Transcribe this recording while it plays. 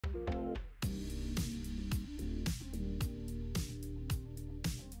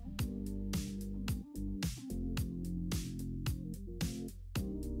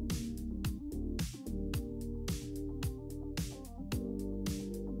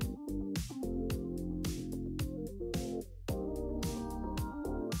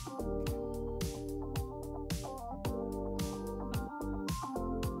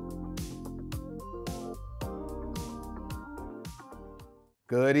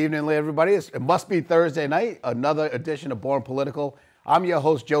Good evening, everybody. It must be Thursday night, another edition of Born Political. I'm your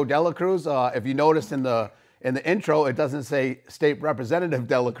host, Joe Dela Cruz. If you noticed in the intro, it doesn't say State Representative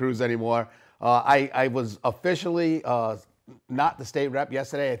Dela Cruz anymore. I was officially not the state rep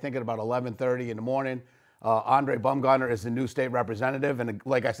yesterday. I think at about 11:30 in the morning. Andre Bumgarner is the new state representative, and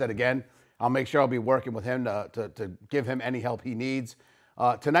like I said again, I'll make sure I'll be working with him to give him any help he needs.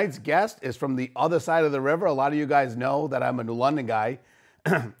 Tonight's guest is from the other side of the river. A lot of you guys know that I'm a New London guy.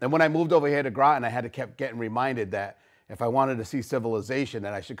 And when I moved over here to Groton, I had to keep getting reminded that if I wanted to see civilization,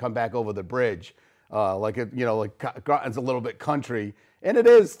 that I should come back over the bridge. Like Groton's a little bit country, and it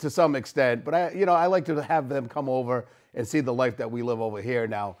is to some extent. But I like to have them come over and see the life that we live over here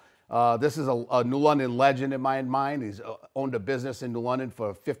now. This is a New London legend in my mind. He's owned a business in New London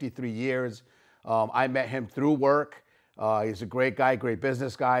for 53 years. I met him through work. He's a great guy, great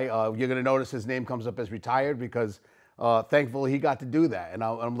business guy. You're going to notice his name comes up as retired because thankfully he got to do that. And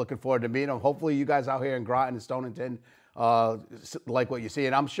I'm looking forward to meeting him. Hopefully you guys out here in Groton and Stonington like what you see.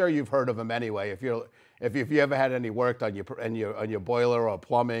 And I'm sure you've heard of him anyway. If you ever had any work on your boiler or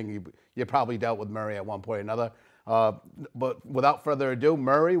plumbing, you probably dealt with Murray at one point or another. But without further ado,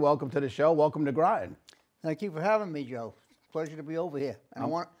 Murray, welcome to the show. Welcome to Groton. Thank you for having me, Joe. Pleasure to be over here. And I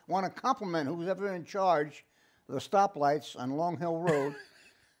want to compliment who's ever in charge of the stoplights on Long Hill Road.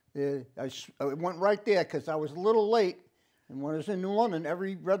 I went right there because I was a little late. And when I was in New London,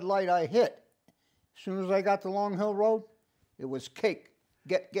 every red light I hit, as soon as I got to Long Hill Road, it was cake.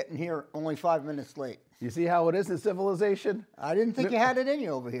 Getting here only 5 minutes late. You see how it is in civilization? I didn't think you had it in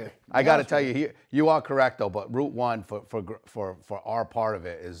you over here. I got to tell you, you are correct though. But Route 1 for our part of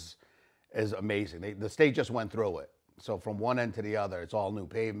it is amazing. The state just went through it. So from one end to the other, it's all new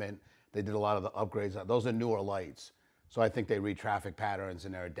pavement. They did a lot of the upgrades. Those are newer lights. So I think they read traffic patterns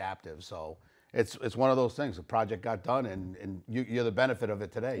and they're adaptive. So it's one of those things. The project got done, and you're the benefit of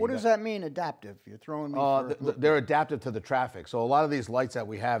it today. What does that mean, adaptive? You're throwing me they're adaptive to the traffic. So a lot of these lights that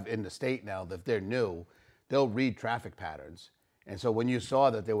we have in the state now, if they're new, they'll read traffic patterns. And so when you saw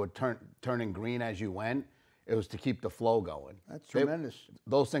that they were turning green as you went, it was to keep the flow going. That's tremendous.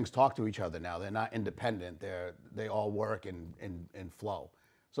 Those things talk to each other now. They're not independent. They all work in flow.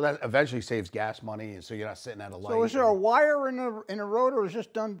 So that eventually saves gas money, and so you're not sitting at a light. So is there a wire in a road, or is this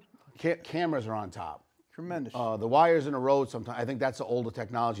done? Cameras are on top. Tremendous. The wires in the road sometimes, I think that's the older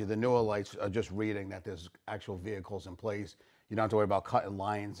technology. The newer lights are just reading that there's actual vehicles in place. You don't have to worry about cutting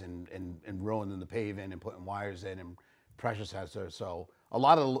lines and ruining the paving and putting wires in and pressure sensors. So a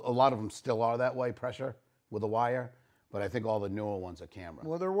lot of them still are that way, pressure with a wire. But I think all the newer ones are camera.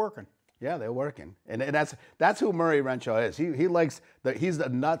 Well, they're working. Yeah, they're working, and that's who Murray Renshaw is. He likes he's the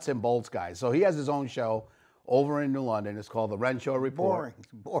nuts and bolts guy. So he has his own show over in New London. It's called the Renshaw Report.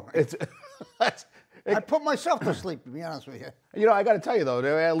 Boring. I put myself to sleep, to be honest with you. You know, I got to tell you though,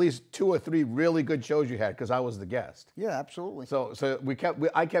 there were at least 2 or 3 really good shows you had because I was the guest. Yeah, absolutely. So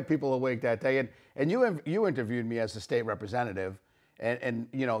I kept people awake that day, and you interviewed me as the state representative, and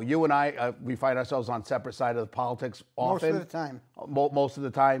you know, you and I we find ourselves on separate sides of politics often. Most of the time. Most of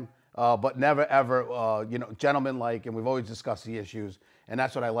the time. But never ever, gentleman-like, and we've always discussed the issues, and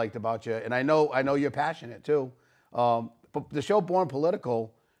that's what I liked about you. And I know you're passionate too. But the show Born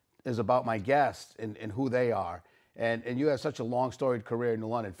Political is about my guests and who they are. And you have such a long storied career in New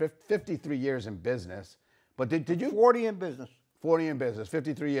London, 53 years in business. But did you? 40 in business. 40 in business,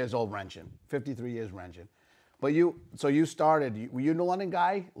 53 years old wrenching, 53 years wrenching. But you started, were you a New London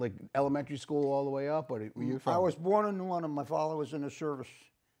guy, like elementary school all the way up, or were you from? I was born in New London. My father was in the service.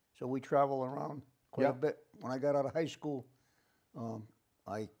 So we travel around quite a bit. When I got out of high school,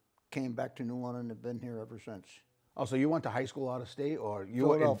 I came back to New London and have been here ever since. Oh, so you went to high school out of state, or you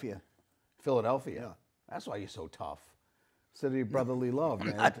Philadelphia? Were in Philadelphia. Yeah. That's why you're so tough. City of brotherly love,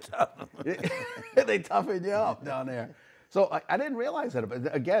 man. Not tough. They toughen you up down there. So I didn't realize that.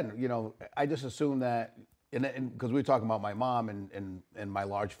 But again, I just assumed that, because we were talking about my mom and my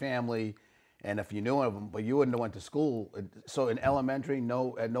large family. And if you knew of them, but you wouldn't have went to school. So in elementary,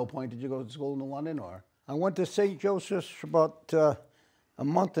 at no point did you go to school in New London, or? I went to St. Joseph's for about a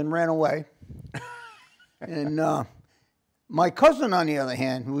month and ran away. And my cousin, on the other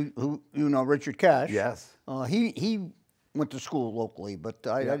hand, who Richard Cash. Yes. He went to school locally, but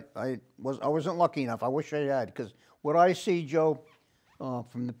I wasn't lucky enough. I wish I had, because what I see, Joe,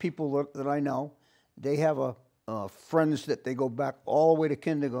 from the people that I know, they have friends that they go back all the way to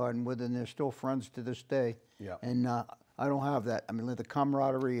kindergarten with, and they're still friends to this day. Yeah. And I don't have that. I mean, the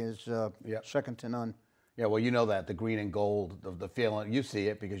camaraderie is second to none. Yeah, well, you know that, the green and gold, the feeling, you see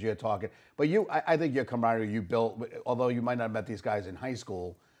it because you're talking. But I think your camaraderie you built, although you might not have met these guys in high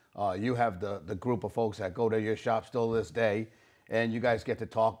school, you have the group of folks that go to your shop still to this day, and you guys get to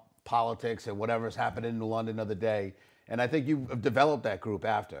talk politics and whatever's happening in New London of the day. And I think you've developed that group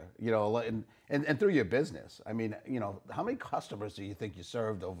after, and through your business. I mean, how many customers do you think you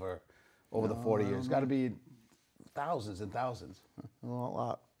served over the 40 years? Got to be thousands and thousands. Well, a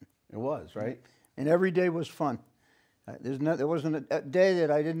lot. It was, right? And every day was fun. There wasn't a day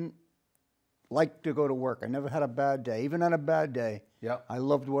that I didn't like to go to work. I never had a bad day. Even on a bad day, I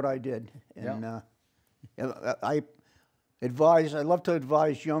loved what I did. And I love to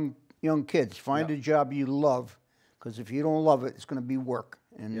advise young kids, find a job you love, because if you don't love it, it's going to be work.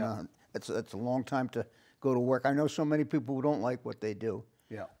 And it's a long time to go to work. I know so many people who don't like what they do.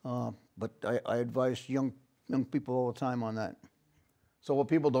 Yeah. But I advise young people all the time on that. So what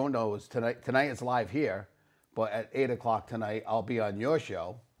people don't know is tonight it's live here, but at 8 o'clock tonight, I'll be on your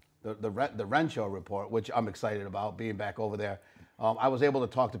show, the Renshaw Report, which I'm excited about, being back over there. I was able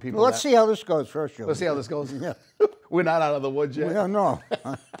to talk to people. Well, let's see how this goes first, Joe. Let's see how this goes. Yeah. We're not out of the woods yet. Yeah, no.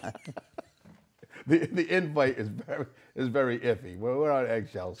 The invite is very iffy. We're on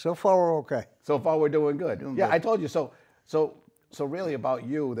eggshells. So far, we're okay. So far, we're doing good. Good. I told you. So really about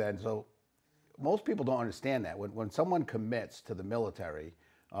you then. So most people don't understand that when someone commits to the military,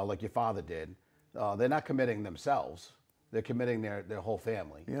 like your father did, they're not committing themselves. They're committing their whole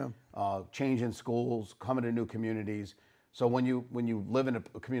family. Yeah. Changing schools, coming to new communities. So when you live in a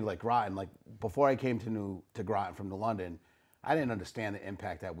community like Groton, like before I came to Groton from New London, I didn't understand the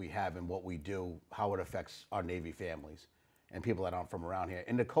impact that we have in what we do, how it affects our Navy families and people that aren't from around here.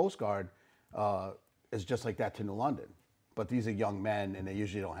 And the Coast Guard is just like that to New London. But these are young men, and they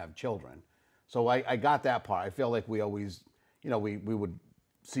usually don't have children. So I got that part. I feel like we always, we would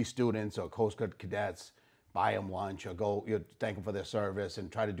see students or Coast Guard cadets, buy them lunch or go thank them for their service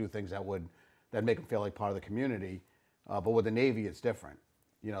and try to do things that make them feel like part of the community. But with the Navy, it's different.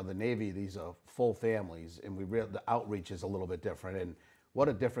 The Navy, these are full families, and the outreach is a little bit different. And what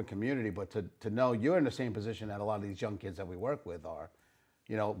a different community. But to know you're in the same position that a lot of these young kids that we work with are.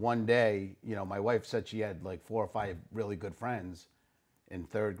 One day, my wife said she had like 4 or 5 really good friends in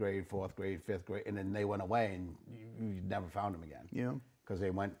 3rd grade, 4th grade, 5th grade, and then they went away, and you never found them again. Yeah. Because they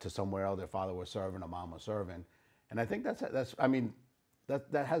went to somewhere else. Their father was serving, or mom was serving, and I think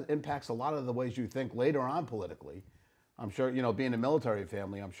that impacts a lot of the ways you think later on politically. I'm sure, being a military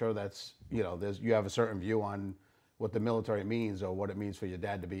family, I'm sure that's, you have a certain view on what the military means or what it means for your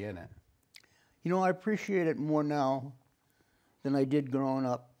dad to be in it. I appreciate it more now than I did growing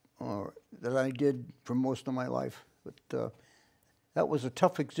up, or that I did for most of my life. But that was a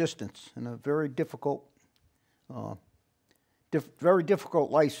tough existence and a very difficult, very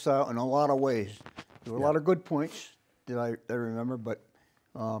difficult lifestyle in a lot of ways. There were a lot of good points that I remember, but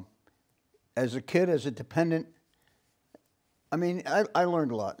as a kid, as a dependent, I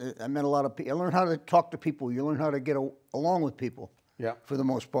learned a lot. I met a lot of people. I learned how to talk to people. You learn how to get along with people. Yeah. For the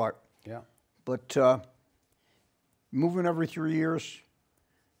most part. Yeah. But moving every 3 years,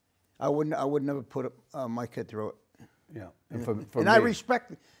 I would never put my kid through it. Yeah. And I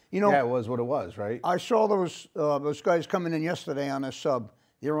respect. Yeah, it was what it was, right? I saw those guys coming in yesterday on a sub.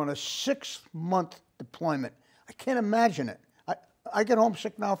 They're on a 6-month deployment. I can't imagine it. I get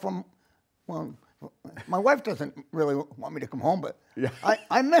homesick now from. Well, my wife doesn't really want me to come home, but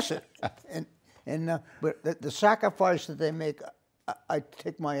I miss it. But the sacrifice that they make, I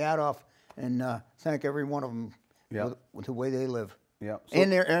take my hat off and thank every one of them with the way they live. Yeah.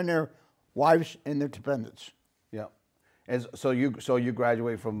 And their wives and their dependents. Yeah. And so you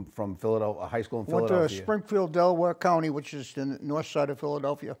graduate from Philadelphia, high school in Philadelphia. Went to Springfield, Delaware County, which is in the north side of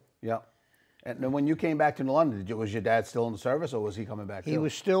Philadelphia. Yeah. And then when you came back to London, was your dad still in the service, or was he coming back? He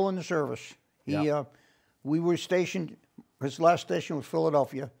was still in the service. We were stationed. His last station was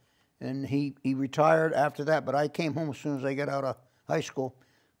Philadelphia, and he retired after that. But I came home as soon as I got out of high school,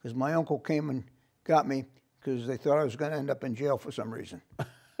 because my uncle came and got me because they thought I was going to end up in jail for some reason.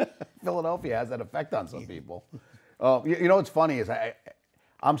 Philadelphia has that effect on some people. What's funny is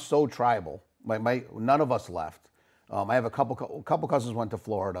I'm so tribal. None of us left. I have a couple cousins went to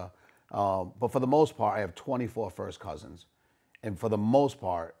Florida, but for the most part, I have 24 first cousins, and for the most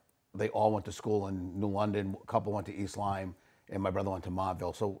part, they all went to school in New London. A couple went to East Lyme, and my brother went to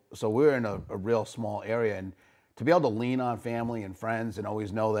Montville. So we're in a real small area, and to be able to lean on family and friends and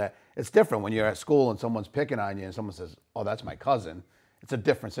always know that it's different when you're at school and someone's picking on you and someone says, "Oh, that's my cousin." It's a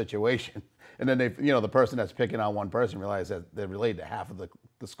different situation. And then the person that's picking on one person realizes that they're related to half of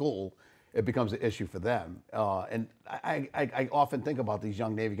the school. It becomes an issue for them. And I often think about these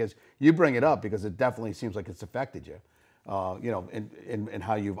young Navy kids. You bring it up because it definitely seems like it's affected you. In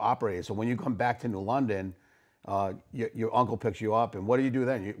how you've operated. So when you come back to New London, your uncle picks you up, and what do you do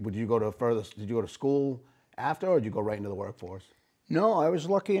then? Did you go to school after, or did you go right into the workforce? No, I was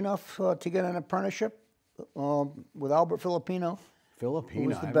lucky enough to get an apprenticeship with Albert Filipino, who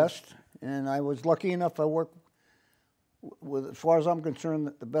was the best. And I was lucky enough. I worked with, as far as I'm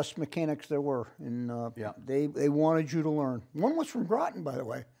concerned, the best mechanics there were. And they wanted you to learn. One was from Groton, by the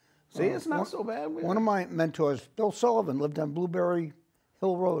way. See, it's not so bad. One of my mentors, Bill Sullivan, lived on Blueberry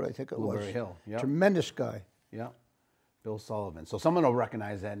Hill Road, I think it was. Blueberry Hill, yeah. Tremendous guy. Yeah, Bill Sullivan. So someone will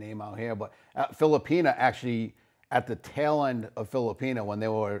recognize that name out here. But Filipina, actually, at the tail end of Filipina, when they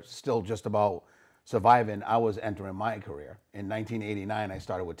were still just about surviving, I was entering my career. In 1989, I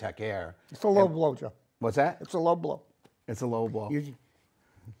started with Tech Air. It's a low blow, Joe. What's that? It's a low blow. It's a low blow.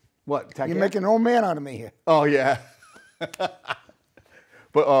 What, Tech You're Air? making an old man out of me here. Oh, yeah.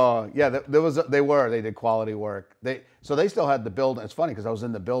 But yeah, they did quality work. So they still had the building. It's funny because I was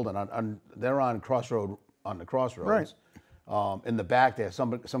in the building they're on the crossroads. Right. In the back there,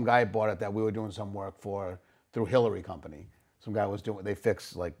 some guy bought it that we were doing some work through Hillary Company. Some guy was doing, they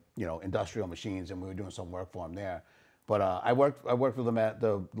fixed like, industrial machines, and we were doing some work for him there. But I worked with them at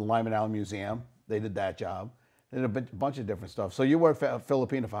the Lyman Allen Museum. They did that job. They did a bunch of different stuff. So you worked for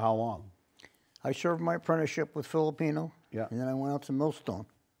Filipino for how long? I served my apprenticeship with Filipino. Yeah. And then I went out to Millstone.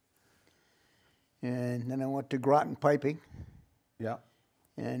 And then I went to Groton Piping. Yeah.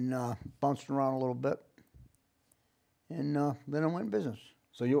 And bounced around a little bit. And then I went in business.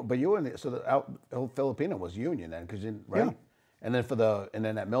 So the Filipino was union then, right? Yeah. And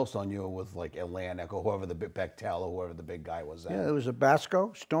then at Millstone you were with like Atlantic or whoever the big Bechtel or whoever the big guy was then. Yeah, it was a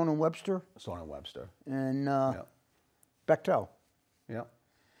Basco, Stone and Webster. Stone and Webster. And Bechtel. Yeah.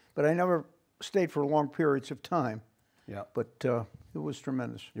 But I never stayed for long periods of time. Yeah. But it was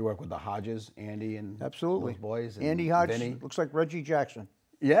tremendous. You work with the Hodges, Andy and Absolutely. those boys. And Andy Hodges Vinny. looks like Reggie Jackson.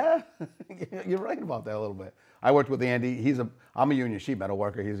 Yeah, you're right about that a little bit. I worked with Andy. I'm a union sheet metal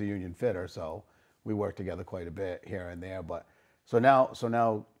worker. He's a union fitter, so we work together quite a bit here and there. But so now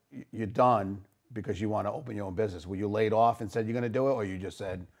you're done because you want to open your own business. Were you laid off and said you're going to do it, or you just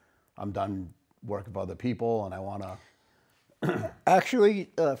said I'm done working for other people and I want to?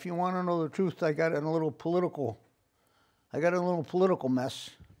 Actually, if you want to know the truth, I got in a little political mess.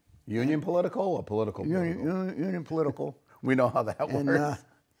 Union political or political? Union political. We know how that works. And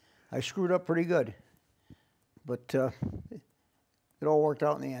I screwed up pretty good. But it all worked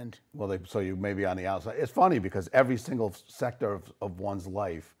out in the end. Well, so you may be on the outside. It's funny because every single sector of one's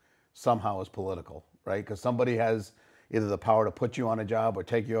life somehow is political, right? Because somebody has either the power to put you on a job or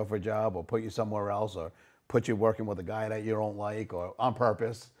take you off a job or put you somewhere else or put you working with a guy that you don't like or on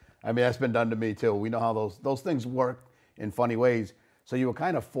purpose. I mean, that's been done to me too. We know how those things work in funny ways. So you were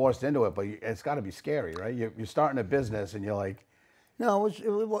kind of forced into it, but it's got to be scary, right? You're starting a business and you're like... No, it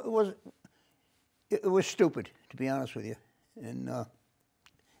was stupid, to be honest with you. And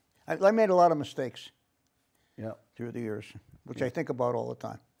I made a lot of mistakes through the years, which I think about all the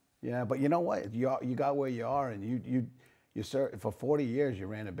time. Yeah, but you know what? You got where you are, and you served for 40 years. You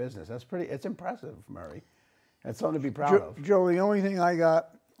ran a business. It's impressive, Murray. That's something to be proud of. Joe, the only thing I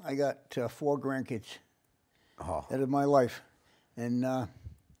got 4 grandkids out of my life, and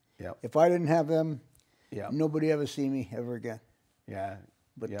if I didn't have them, nobody ever see me ever again. Yeah,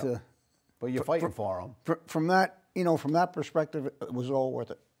 but you're fighting for them. From that perspective, it was all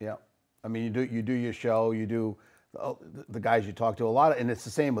worth it. Yeah, I mean, you do your show, you do the guys you talk to a lot, and it's the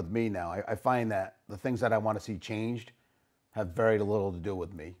same with me now. I find that the things that I want to see changed have very little to do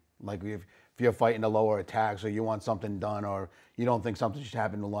with me. Like if you're fighting to lower a tax or you want something done or you don't think something should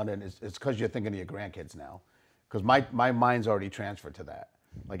happen in London, it's because you're thinking of your grandkids now. Because my mind's already transferred to that.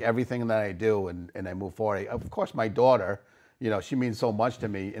 Like everything that I do and I move forward. Of course, my daughter, she means so much to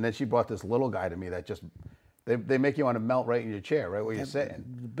me. And then she brought this little guy to me that just, they make you want to melt right in your chair, right where you're sitting.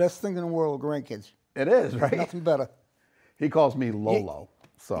 The best thing in the world, grandkids. It is, right? Nothing better. He calls me Lolo,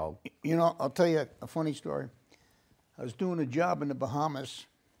 so. I'll tell you a funny story. I was doing a job in the Bahamas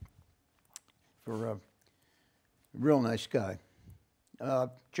for a real nice guy,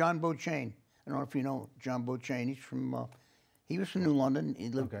 John Beauchesne. I don't know if you know John Beauchesne. He was from New London. He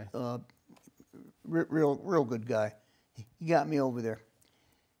lived, real good guy. He got me over there.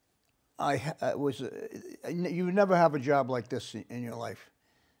 You would never have a job like this in your life.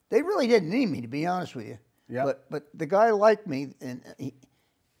 They really didn't need me, to be honest with you. Yeah. But the guy liked me, and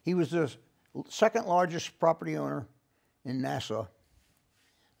he was the second largest property owner in Nassau.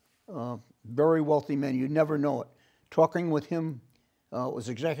 Very wealthy man. You'd never know it. Talking with him was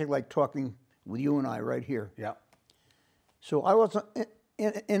exactly like talking with you and I right here. Yeah. So I was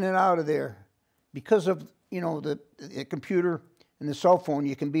in and out of there because of the computer and the cell phone.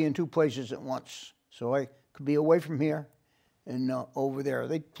 You can be in 2 places at once. So I could be away from here and over there.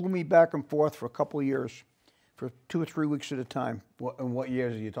 They flew me back and forth for a couple of years. for 2 or 3 weeks at a time. And what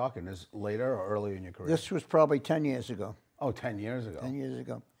years are you talking? Is later or earlier in your career? This was probably 10 years ago. Oh, 10 years ago. 10 years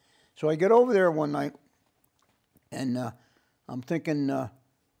ago. So I get over there one night, and I'm thinking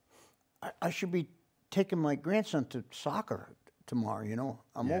I should be taking my grandson to soccer tomorrow. You know,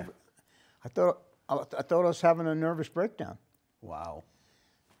 I'm over. I thought I was having a nervous breakdown. Wow.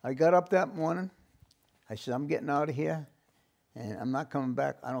 I got up that morning. I said, I'm getting out of here, and I'm not coming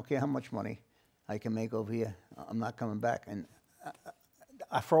back. I don't care how much money I can make over here. I'm not coming back. And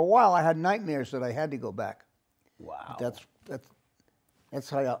for a while, I had nightmares that I had to go back. Wow. That's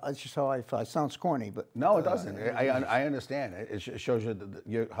just how I felt. It sounds corny, but no, it doesn't. I understand. It shows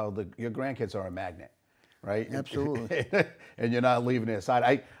you how your grandkids are a magnet, right? Absolutely. And you're not leaving it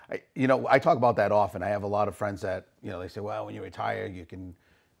aside. I talk about that often. I have a lot of friends that they say, well, when you retire, you can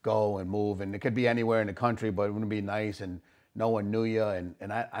go and move, and it could be anywhere in the country, but it wouldn't be nice, and no one knew you. And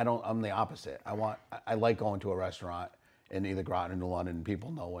I don't. I'm the opposite. I like going to a restaurant in either Groton or London, and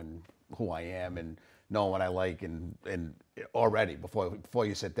people knowing who I am and know what I like, and already before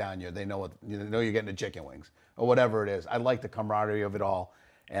you sit down, they know you're getting the chicken wings or whatever it is. I like the camaraderie of it all,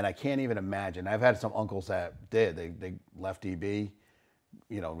 and I can't even imagine. I've had some uncles that did. They left EB,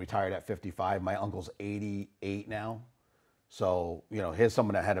 retired at 55. My uncle's 88 now, so here's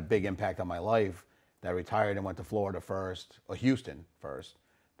someone that had a big impact on my life that retired and went to Florida first, or Houston first,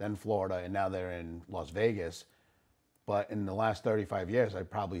 then Florida, and now they're in Las Vegas. But in the last 35 years, I've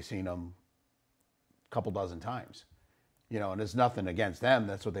probably seen them couple dozen times, and there's nothing against them.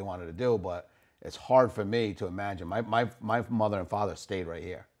 That's what they wanted to do, but it's hard for me to imagine. My mother and father stayed right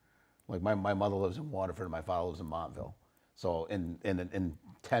here. Like my mother lives in Waterford and my father lives in Montville. So in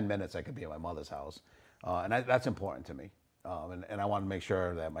 10 minutes I could be at my mother's house, and that's important to me. And I want to make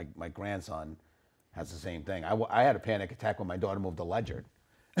sure that my grandson has the same thing. I had a panic attack when my daughter moved to Ledyard.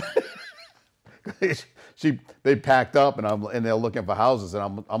 They packed up and they're looking for houses,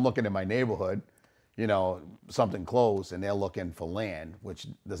 and I'm looking in my neighborhood, something close, and they're looking for land, which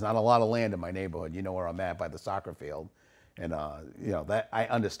there's not a lot of land in my neighborhood. You know where I'm at by the soccer field. And, that I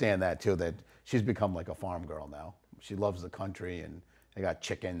understand that too, that she's become like a farm girl now. She loves the country, and they got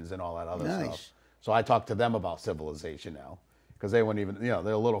chickens and all that other stuff. So I talk to them about civilization now, because they wouldn't even,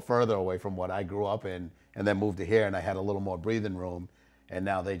 they're a little further away from what I grew up in, and then moved to here, and I had a little more breathing room. And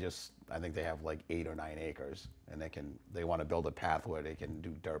now I think they have like 8 or 9 acres, and they want to build a path where they can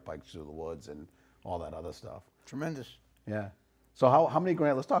do dirt bikes through the woods and all that other stuff. Tremendous. Yeah. So how many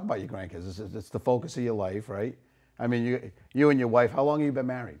let's talk about your grandkids. It's the focus of your life, right? I mean, you and your wife, how long have you been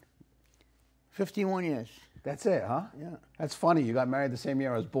married? 51 years. That's it, huh? Yeah. That's funny. You got married the same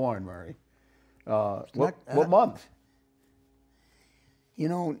year I was born, Murray. What month?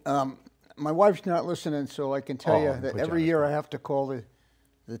 My wife's not listening, so I can tell you that every year I have to call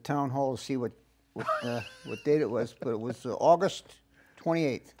the town hall to see what date it was, but it was August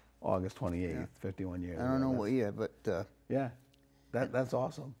 28th. August 28th, 51 years. I don't know what year, but yeah, that's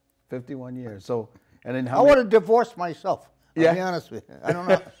awesome. 51 years. So, and then I would have divorced myself. Yeah. I'll be honest with you. I don't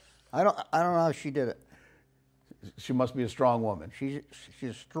know. I don't know how she did it. She must be a strong woman. She's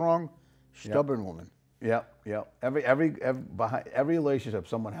a strong, stubborn woman. Yep. Behind every relationship,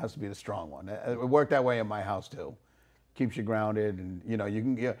 someone has to be the strong one. It worked that way in my house too. Keeps you grounded, and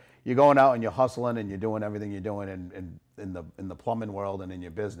you're going out and you're hustling and you're doing everything you're doing in the plumbing world and in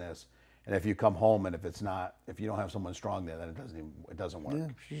your business. And if you come home and if you don't have someone strong there, then it doesn't work. Yeah,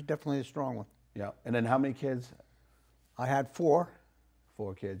 she's definitely a strong one. Yeah. And then how many kids? I had 4.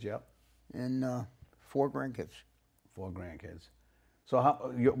 4 kids. Yep. And 4 grandkids. 4 grandkids. So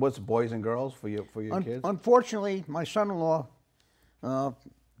what's boys and girls for your kids? Unfortunately, my son-in-law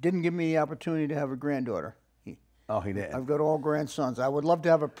didn't give me the opportunity to have a granddaughter. He didn't. I've got all grandsons. I would love to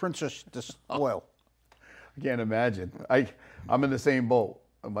have a princess to spoil. I can't imagine. I'm in the same boat.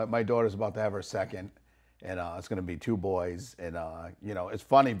 My daughter's about to have her second, and it's going to be 2 boys. And it's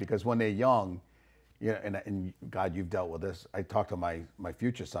funny because when they're young, and God, you've dealt with this. I talked to my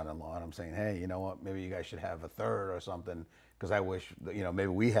future son-in-law, and I'm saying, hey, you know what? Maybe you guys should have a third or something, because I wish maybe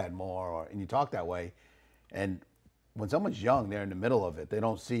we had more. And you talk that way, and when someone's young, they're in the middle of it. They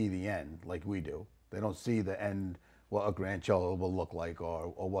don't see the end like we do. They don't see the end, what a grandchild will look like, or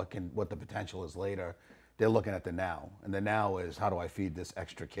what the potential is later. They're looking at the now, and the now is, how do I feed this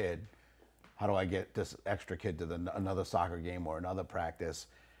extra kid? How do I get this extra kid to another soccer game or another practice?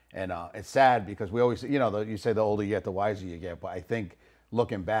 And it's sad because we always, you say the older you get, the wiser you get. But I think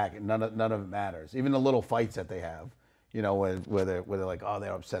looking back, none of it matters. Even the little fights that they have, where they're like, oh,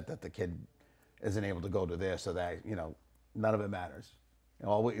 they're upset that the kid isn't able to go to this or that. None of it matters.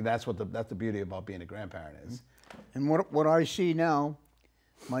 That's the beauty about being a grandparent is. And what I see now,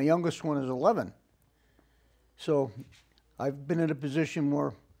 my youngest one is 11. So I've been in a position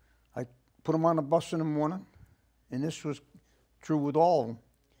where I put them on the bus in the morning, and this was true with all of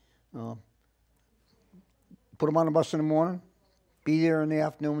them. Put them on the bus in the morning, be there in the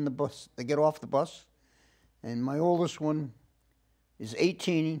afternoon when the bus, they get off the bus. And my oldest one is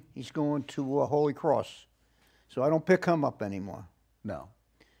 18. He's going to Holy Cross. So I don't pick him up anymore. No.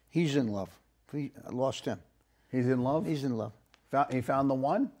 He's in love. I lost him. He's in love? He's in love. He found the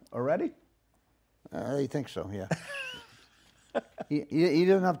one already? I think so, yeah. he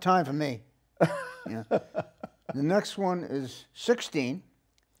doesn't have time for me. Yeah. The next one is 16.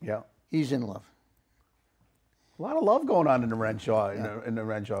 Yeah. He's in love. A lot of love going on in the Renshaw, in the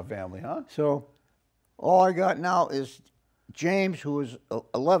Renshaw family, huh? So all I got now is James, who is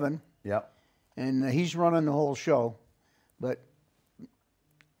 11. Yeah. And he's running the whole show. But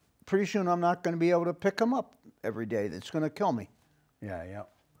pretty soon I'm not going to be able to pick him up every day. That's going to kill me. Yeah, yeah.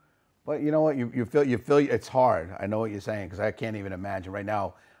 But you know what? You feel it's hard. I know what you're saying because I can't even imagine. Right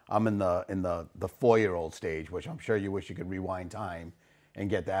now, I'm in the 4-year-old stage, which I'm sure you wish you could rewind time and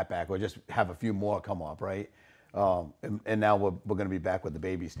get that back, or just have a few more come up, right? And now we're going to be back with the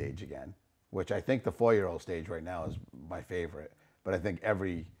baby stage again, which I think the 4-year-old stage right now is my favorite. But I think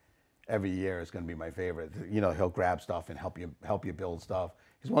every year is going to be my favorite. You know, he'll grab stuff and help you build stuff.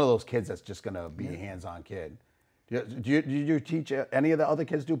 He's one of those kids that's just going to be a hands-on kid. Did you teach any of the other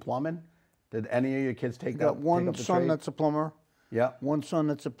kids do plumbing? Did any of your kids take that? Got one son that's a plumber. Yeah. One son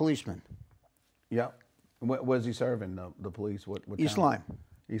that's a policeman. Yeah. Where's he serving? The police? What East town? Lyme.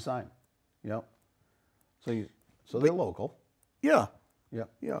 East Lyme. Yep. So they're local. Yeah. Yeah.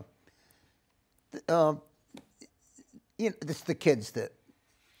 Yeah. It's the kids that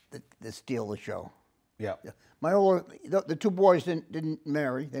steal the show. Yeah. My the two boys didn't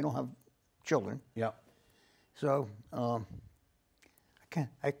marry. They don't have children. Yeah. So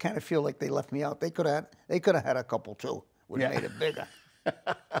I kind of feel like they left me out. They could have had a couple too. Would have made it bigger.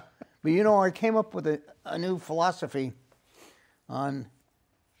 But you know, I came up with a new philosophy on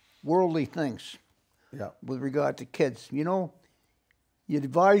worldly things. Yeah. With regard to kids, you know, you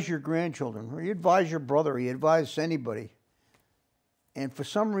advise your grandchildren, or you advise your brother, or you advise anybody. And for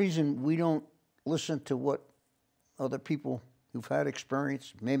some reason, we don't listen to what other people who've had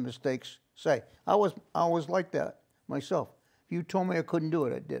experience, made mistakes, say. I was like that myself. If you told me I couldn't do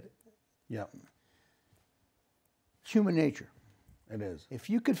it, I did it. Yeah. It's human nature. It is. If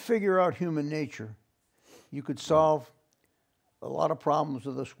you could figure out human nature, you could solve a lot of problems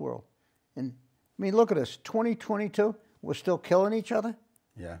of this world. And I mean, look at us, 2022, we're still killing each other?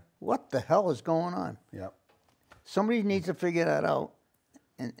 Yeah. What the hell is going on? Yeah. Somebody needs to figure that out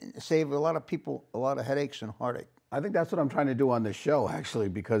and save a lot of people a lot of headaches and heartache. I think that's what I'm trying to do on this show, actually,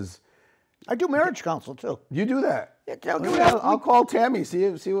 because I do marriage counsel too. you do that. Yeah, I'll do that. I'll call Tammy. See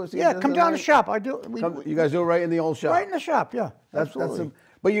what. Yeah, come down to the shop. I do. You guys do it right in the old shop. Right in the shop. Yeah, absolutely.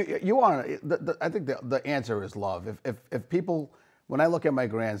 But you want. I think the answer is love. If people, when I look at my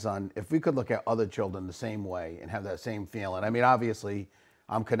grandson, if we could look at other children the same way and have that same feeling. I mean, obviously,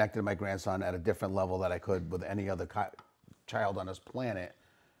 I'm connected to my grandson at a different level that I could with any other child on this planet.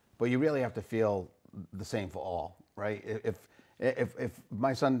 But you really have to feel the same for all, right? If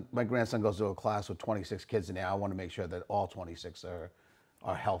my grandson goes to a class with 26 kids in there, I want to make sure that all 26 are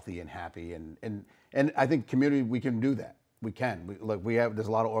healthy and happy. And I think community, we can do that. We can. There's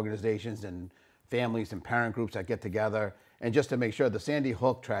a lot of organizations and families and parent groups that get together. And just to make sure the Sandy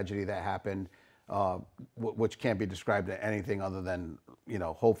Hook tragedy that happened, which can't be described as anything other than, you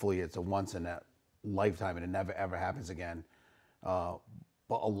know, hopefully it's a once in a lifetime and it never ever happens again.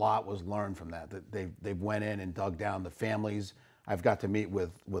 But a lot was learned from that. They went in and dug down the families. I've got to meet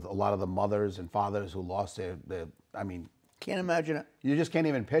with a lot of the mothers and fathers who lost their I mean, can't imagine it. You just can't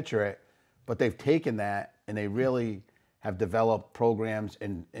even picture it. But they've taken that and they really have developed programs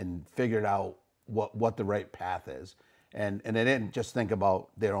and figured out what the right path is. And they didn't just think about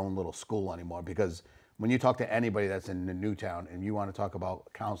their own little school anymore, because when you talk to anybody that's in the Newtown and you want to talk about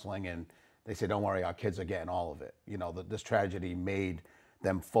counseling, and they say, don't worry, our kids are getting all of it. You know, this tragedy made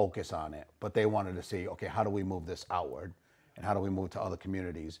them focus on it, but they wanted to see, okay, how do we move this outward and how do we move to other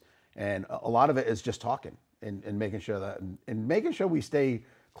communities? And a lot of it is just talking and making sure we stay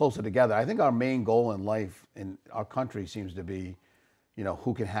closer together. I think our main goal in life in our country seems to be, you know,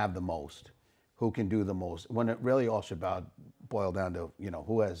 who can have the most, who can do the most, when it really all should boil down to, you know,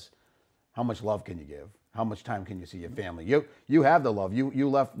 how much love can you give? How much time can you see your family? You have the love. You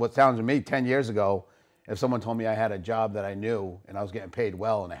left, what sounds to me 10 years ago, if someone told me I had a job that I knew and I was getting paid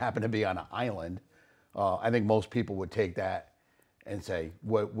well and it happened to be on an island, I think most people would take that and say,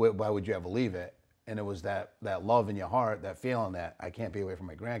 why would you ever leave it? And it was that love in your heart, that feeling that I can't be away from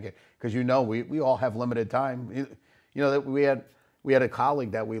my grandkid. Because we all have limited time. That we had a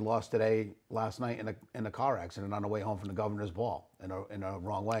colleague that we lost last night in a car accident on the way home from the governor's ball in a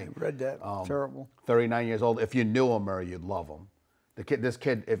wrong way. I read that. Terrible. 39 years old. If you knew him, Murray, you'd love him. This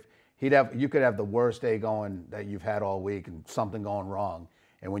kid, if you could have the worst day going that you've had all week and something going wrong.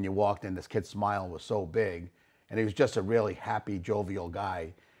 And when you walked in, this kid's smile was so big, and he was just a really happy, jovial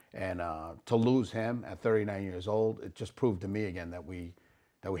guy. And to lose him at 39 years old, it just proved to me again that we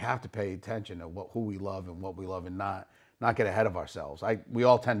have to pay attention to who we love and what we love, and not get ahead of ourselves. We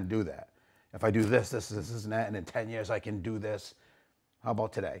all tend to do that. If I do this, and that, and in 10 years I can do this. How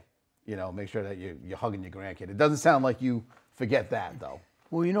about today? Make sure that you're hugging your grandkid. It doesn't sound like you forget that, though.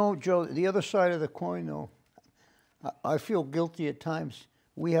 Well, Joe, the other side of the coin, though, I feel guilty at times.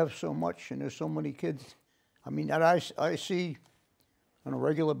 We have so much, and there's so many kids. I mean, that I see on a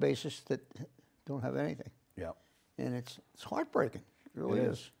regular basis that don't have anything. Yeah. And it's heartbreaking. It really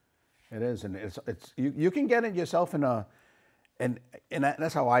is. It is, and it's you can get it yourself and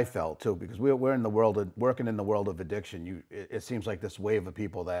that's how I felt too, because we're in the world of working in the world of addiction. It seems like this wave of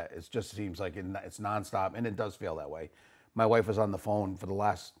people that it just seems like it's nonstop, and it does feel that way. My wife was on the phone for the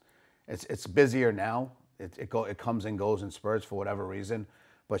last. It's busier now. It comes and goes in spurts for whatever reason,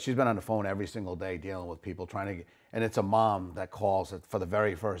 but she's been on the phone every single day dealing with people trying to get. And it's a mom that calls for the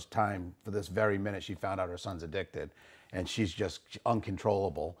very first time for this very minute she found out her son's addicted, and she's just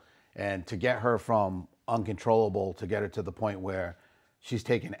uncontrollable. And to get her from uncontrollable to get her to the point where she's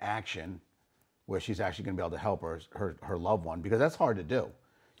taking action, where she's actually going to be able to help her loved one, because that's hard to do.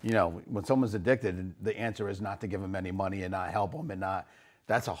 When someone's addicted, the answer is not to give them any money and not help them, and not.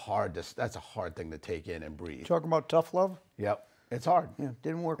 That's a hard thing to take in and breathe. Talking about tough love? Yep, it's hard. Yeah,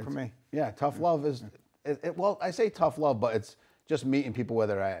 didn't work for me. Yeah, tough love is. Well, I say tough love, but it's just meeting people where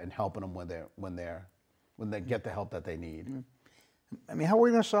they're at and helping them when they get the help that they need. I mean, how are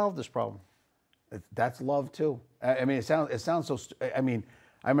we going to solve this problem? That's love too. I mean, it sounds so. I mean,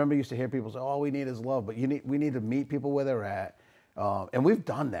 I remember used to hear people say, "All we need is love," but we need to meet people where they're at, and we've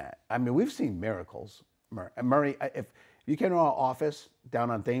done that. I mean, we've seen miracles. Murray, if you came to our office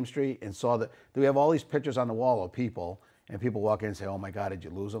down on Thames Street and saw that we have all these pictures on the wall of people, and people walk in and say, "Oh my God, did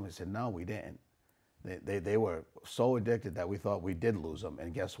you lose them?" I said, "No, we didn't." They were so addicted that we thought we did lose them,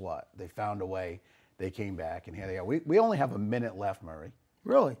 and guess what? They found a way. They came back, and here they are. We only have a minute left, Murray.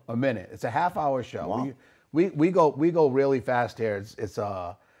 Really? A minute. It's a half-hour show. Wow. We go really fast here.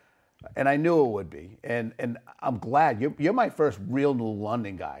 And I knew it would be. And I'm glad you're my first real New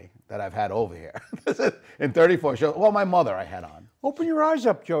London guy that I've had over here in 34 shows. Well, my mother I had on. Open your eyes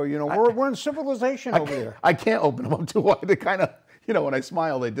up, Joe. We're in civilization over here. I can't open them up too wide. They kind of. When I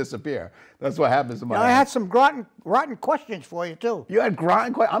smile, they disappear. That's what happens to my. I had some rotten questions for you too. You had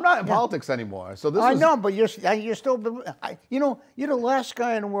rotten questions. I'm not in politics anymore, so this. I know, but you're still. You're the last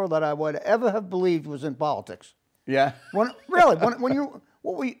guy in the world that I would ever have believed was in politics. Yeah. When you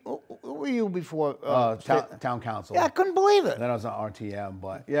what were you before? Town council. Yeah, I couldn't believe it. Then I was on RTM,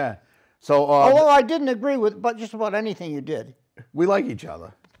 but yeah. So. Although I didn't agree with just about anything you did. We like each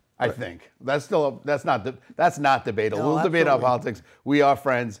other. I think that's not debatable. No, We'll debate our politics. We are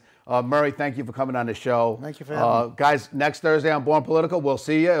friends. Murray, thank you for coming on the show. Thank you for having me. Guys, next Thursday on Born Political, we'll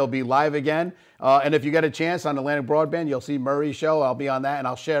see you. It'll be live again. And if you get a chance on Atlantic Broadband, you'll see Murray's show. I'll be on that, and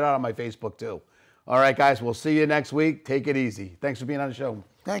I'll share it out on my Facebook too. All right, guys, we'll see you next week. Take it easy. Thanks for being on the show.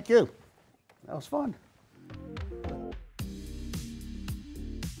 Thank you. That was fun.